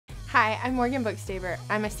Hi, I'm Morgan Bookstaver.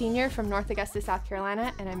 I'm a senior from North Augusta, South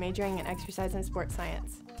Carolina, and I'm majoring in exercise and sports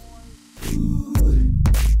science.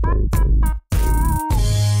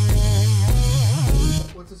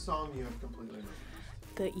 What's a song you have completely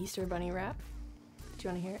memorized? The Easter Bunny rap. Do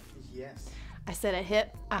you want to hear it? Yes. I said a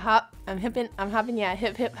hip, a hop, I'm hippin', I'm hoppin', yeah,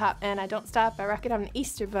 hip, hip, hop, and I don't stop. I rock it, I'm an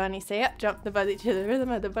Easter bunny. Say up, jump the bunny to the rhythm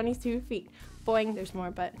of the bunny's 2 feet. Boing, there's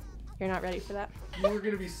more, but you're not ready for that. You were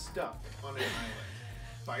going to be stuck on an island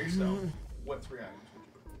by yourself. What 3 items would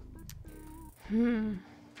you bring?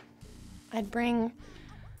 I'd bring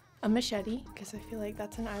a machete, because I feel like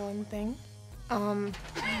that's an island thing.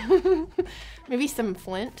 Maybe some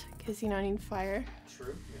flint, because I need fire.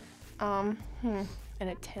 True, yeah. And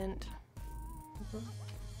a tent.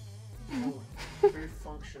 Oh, very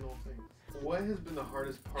functional thing. What has been the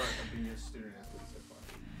hardest part of being a student athlete so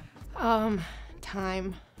far?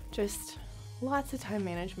 Time. Just lots of time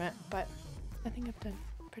management, but I think I've done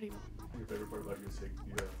pretty well. Your favorite part about your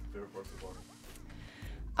favorite part so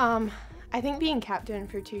far? I think being captain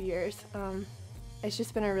for 2 years, it's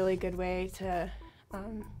just been a really good way to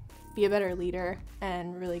be a better leader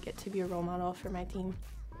and really get to be a role model for my team.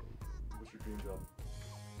 What's your dream job?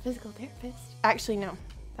 Physical therapist. Actually, no.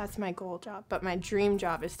 That's my goal job, but my dream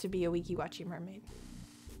job is to be a wiki-watchy mermaid.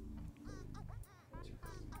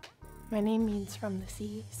 My name means from the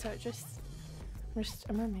sea, so I'm just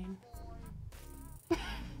a mermaid.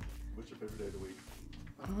 What's your favorite day of the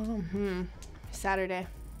week? Saturday,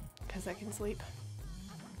 because I can sleep.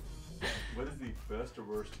 What is the best or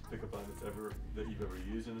worst pickup line that you've ever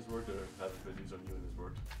used in this work or hasn't been used on you in this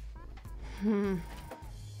work?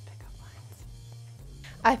 Pickup lines.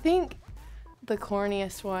 I think the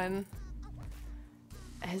corniest one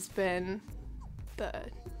has been the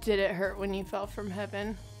 "Did it hurt when you fell from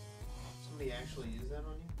heaven?" Somebody actually used that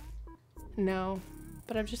on you? No,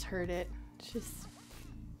 but I've just heard it. It's just,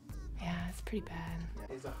 yeah, it's pretty bad.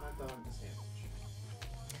 Yeah. Is a hot dog a sandwich?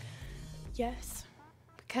 Yes,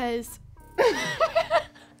 because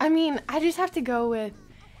I just have to go with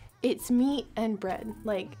it's meat and bread.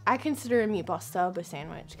 Like, I consider a meatball sub a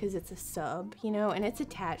sandwich because it's a sub, and it's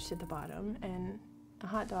attached to the bottom. And a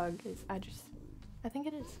hot dog is, I think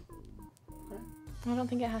it is. Okay. I don't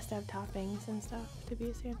think it has to have toppings and stuff to be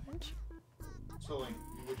a sandwich. So,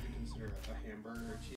 would you consider a hamburger or cheese?